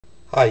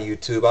Hi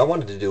YouTube, I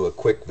wanted to do a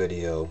quick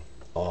video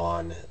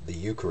on the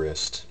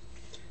Eucharist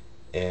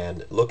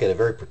and look at a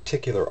very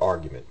particular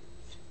argument,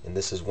 and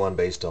this is one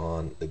based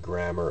on the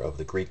grammar of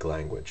the Greek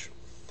language.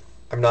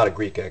 I'm not a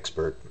Greek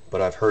expert, but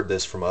I've heard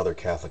this from other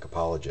Catholic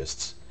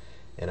apologists,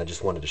 and I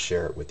just wanted to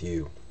share it with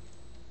you.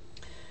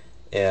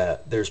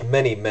 There's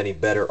many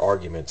better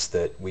arguments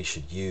that we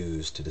should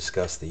use to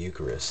discuss the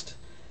Eucharist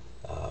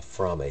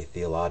from a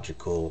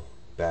theological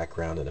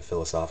background and a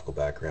philosophical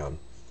background,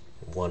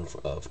 one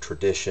of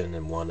tradition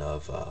and one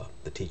of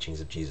the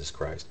teachings of Jesus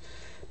Christ.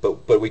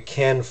 But we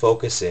can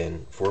focus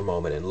in for a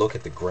moment and look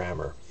at the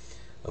grammar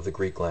of the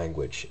Greek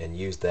language and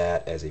use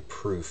that as a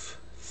proof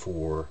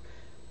for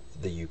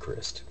the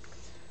Eucharist.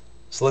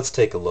 So let's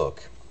take a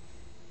look.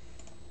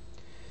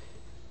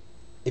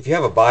 If you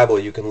have a Bible,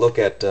 you can look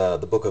at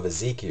the book of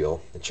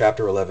Ezekiel, in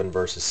chapter 11,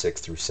 verses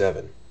 6 through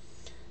 7.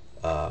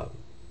 And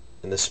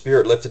the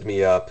Spirit lifted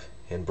me up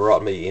and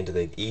brought me into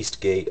the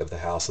east gate of the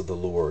house of the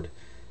Lord,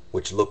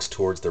 which looks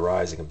towards the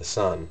rising of the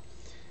sun.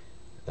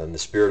 And the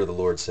Spirit of the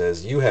Lord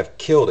says, "You have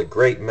killed a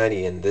great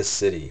many in this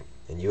city,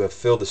 and you have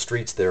filled the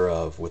streets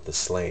thereof with the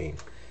slain.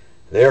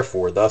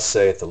 Therefore thus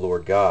saith the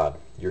Lord God,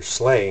 Your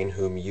slain,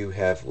 whom you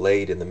have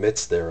laid in the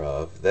midst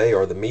thereof, they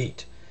are the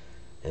meat.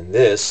 And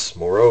this,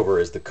 moreover,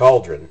 is the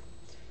cauldron,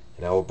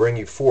 and I will bring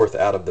you forth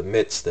out of the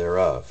midst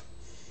thereof."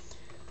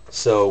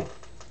 So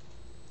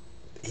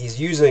he's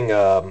using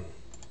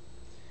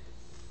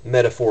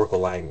metaphorical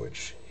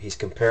language. He's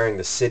comparing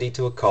the city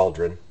to a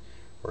cauldron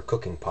or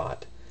cooking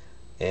pot,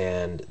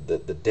 and the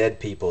dead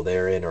people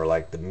therein are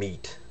like the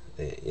meat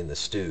in the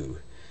stew.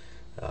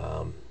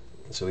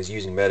 So he's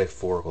using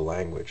metaphorical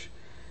language.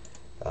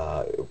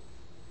 The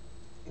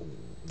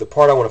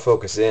part I want to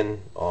focus in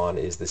on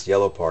is this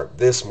yellow part.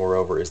 This,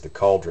 moreover, is the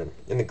cauldron.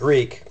 In the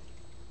Greek,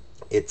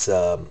 it's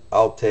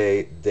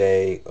alte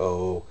de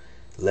o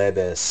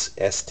lebes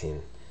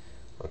estin.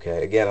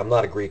 Okay, again, I'm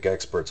not a Greek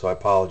expert, so I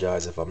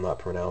apologize if I'm not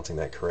pronouncing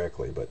that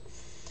correctly, but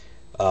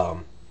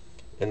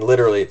and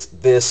literally it's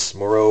this,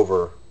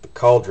 moreover, the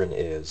cauldron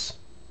is.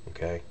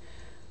 Okay,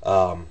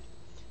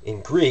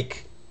 in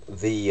Greek,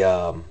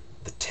 the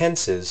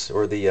tenses,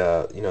 or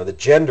the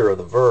gender of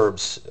the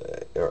verbs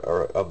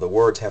or of the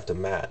words have to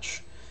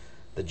match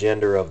the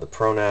gender of the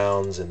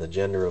pronouns and the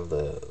gender of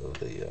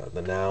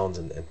the nouns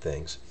and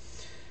things.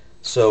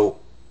 So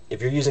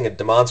if you're using a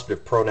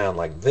demonstrative pronoun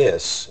like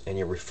this and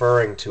you're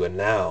referring to a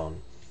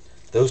noun,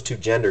 those two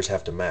genders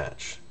have to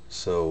match.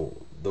 So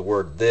the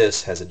word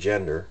 "this" has a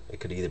gender. It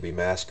could either be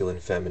masculine,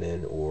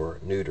 feminine, or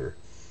neuter.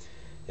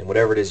 And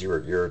whatever it is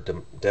you're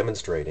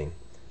demonstrating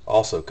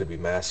also could be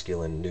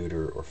masculine,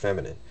 neuter, or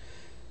feminine.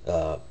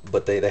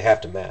 But they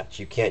have to match.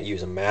 You can't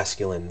use a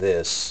masculine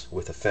 "this"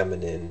 with a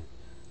feminine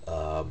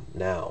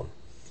noun.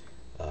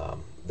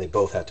 They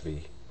both have to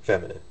be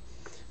feminine,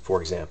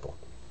 for example.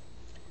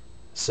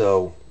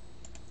 So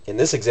in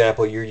this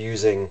example, you're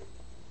using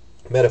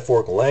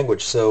metaphorical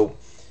language. So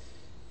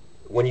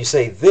when you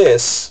say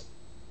 "this,"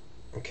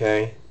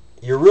 okay,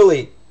 you're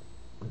really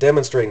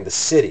demonstrating the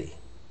city.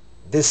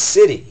 This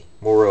city,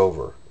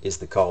 moreover, is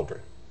the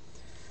cauldron.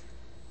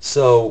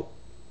 So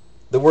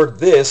the word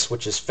 "this,"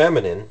 which is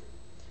feminine,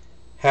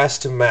 has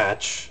to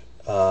match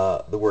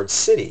the word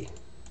 "city."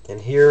 And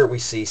here we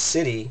see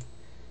 "city,"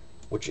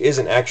 which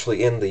isn't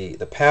actually in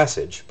the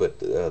passage, but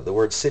the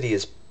word "city"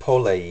 is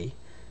polei,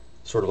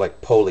 sort of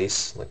like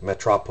polis, like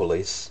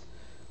metropolis.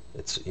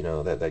 It's,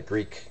 that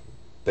Greek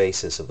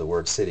basis of the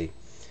word "city,"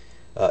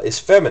 is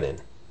feminine.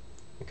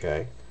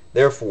 Okay,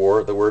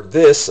 therefore the word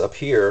 "this" up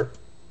here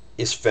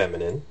is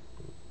feminine.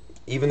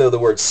 Even though the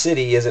word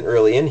 "city" isn't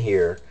really in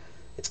here,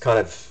 it's kind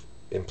of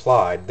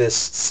implied. This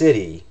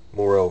city,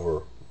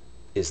 moreover,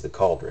 is the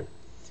cauldron.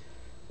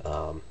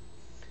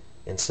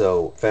 And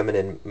so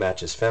feminine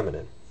matches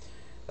feminine.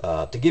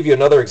 To give you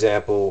another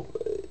example,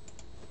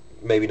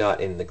 maybe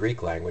not in the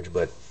Greek language,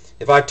 but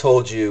if I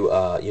told you,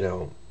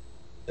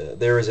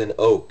 there is an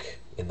oak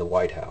in the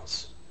White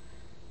House,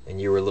 and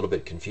you were a little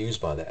bit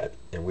confused by that,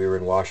 and we were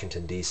in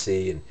Washington,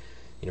 D.C.,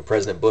 and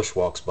President Bush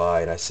walks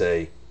by, and I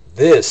say,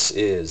 "This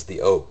is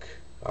the oak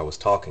I was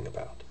talking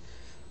about."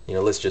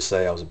 Let's just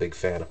say I was a big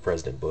fan of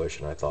President Bush,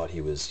 and I thought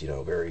he was,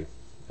 very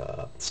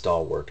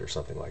stalwart or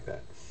something like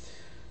that.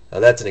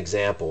 That's an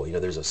example.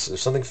 There's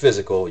something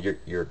physical.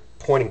 You're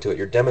pointing to it.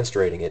 You're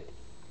demonstrating it,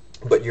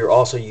 but you're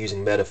also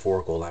using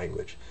metaphorical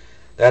language.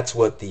 That's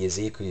what the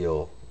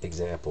Ezekiel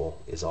example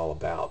is all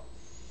about.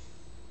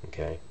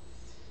 Okay.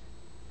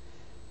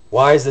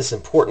 Why is this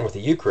important with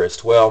the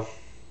Eucharist? Well,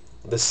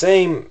 the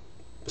same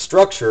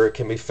structure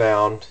can be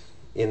found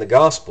in the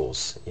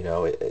Gospels,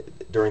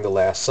 during the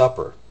Last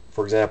Supper.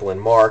 For example, in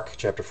Mark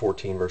chapter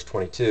 14, verse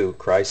 22,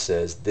 Christ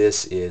says,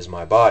 "This is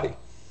my body."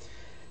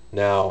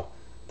 Now,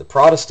 the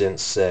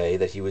Protestants say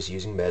that he was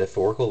using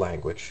metaphorical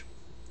language.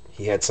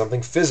 He had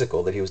something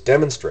physical that he was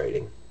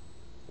demonstrating,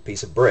 a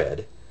piece of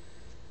bread,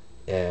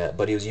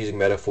 but he was using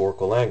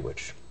metaphorical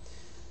language.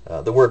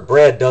 The word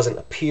 "bread" doesn't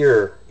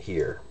appear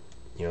here.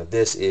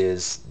 This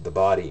is the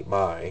body,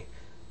 but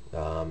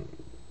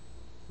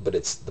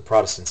the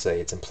Protestants say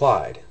it's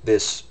implied.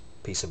 This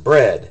piece of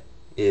bread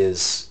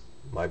is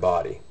my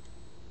body.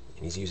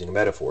 And he's using a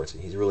metaphor.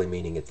 He's really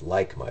meaning it's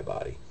like my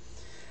body.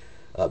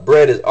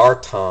 Bread is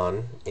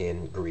arton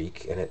in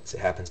Greek, and it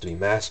happens to be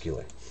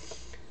masculine.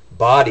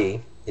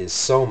 Body is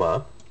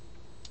soma,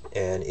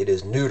 and it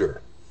is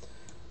neuter.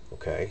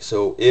 Okay,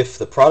 so if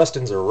the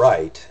Protestants are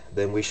right,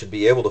 then we should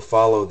be able to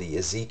follow the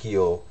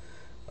Ezekiel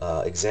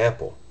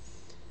example.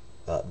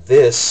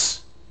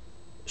 This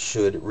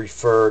should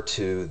refer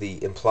to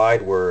the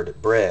implied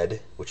word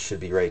bread, which should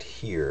be right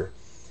here,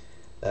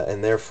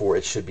 and therefore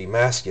it should be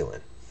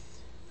masculine.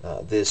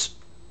 This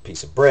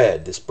piece of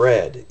bread, this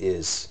bread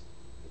is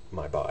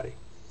my body.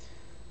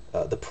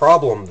 The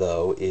problem,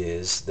 though,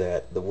 is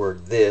that the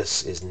word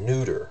this is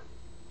neuter.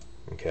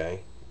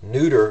 Okay,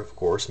 neuter, of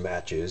course,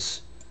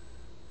 matches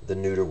the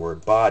neuter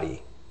word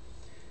body.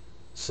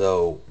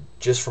 So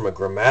just from a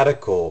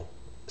grammatical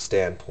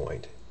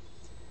standpoint,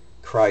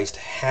 Christ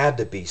had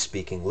to be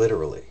speaking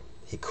literally.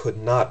 He could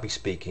not be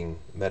speaking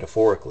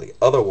metaphorically.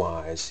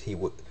 Otherwise, he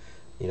would,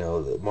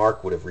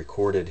 Mark would have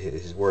recorded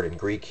his word in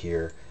Greek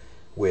here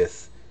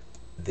with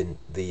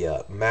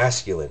the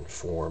masculine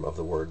form of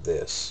the word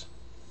this.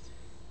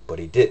 But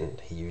he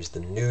didn't. He used the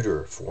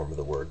neuter form of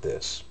the word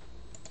this.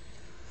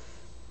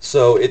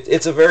 So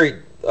it's a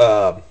very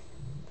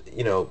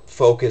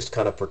focused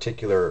kind of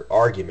particular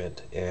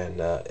argument, and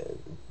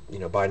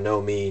by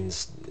no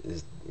means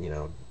is,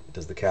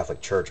 does the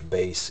Catholic Church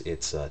base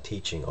its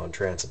teaching on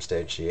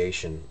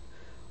transubstantiation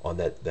on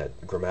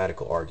that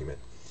grammatical argument.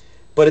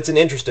 But it's an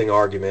interesting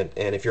argument,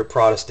 and if you're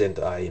Protestant,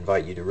 I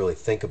invite you to really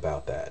think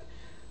about that.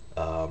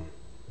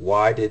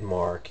 Why did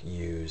Mark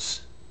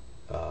use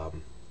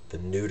the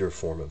neuter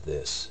form of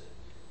this?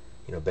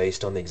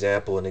 Based on the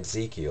example in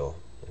Ezekiel,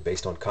 and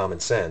based on common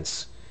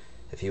sense,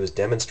 if he was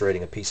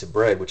demonstrating a piece of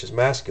bread which is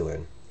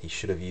masculine, he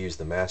should have used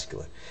the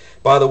masculine.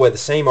 By the way, the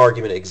same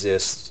argument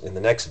exists in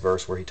the next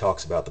verse where he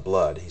talks about the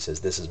blood. He says,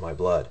 "This is my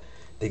blood."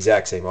 The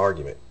exact same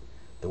argument.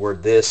 The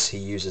word "this" he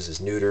uses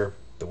as neuter.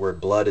 The word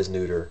 "blood" is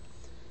neuter.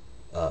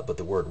 But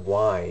the word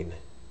 "wine"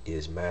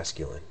 is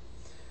masculine.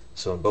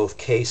 So in both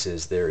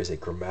cases, there is a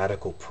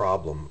grammatical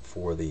problem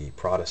for the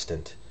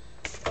Protestant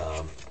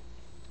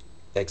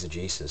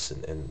exegesis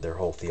and their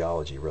whole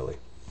theology, really.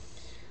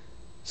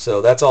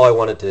 So that's all I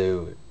wanted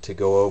to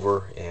go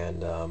over,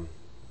 and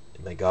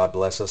may God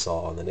bless us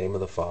all in the name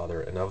of the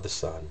Father, and of the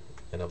Son,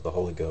 and of the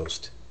Holy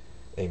Ghost.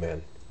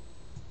 Amen.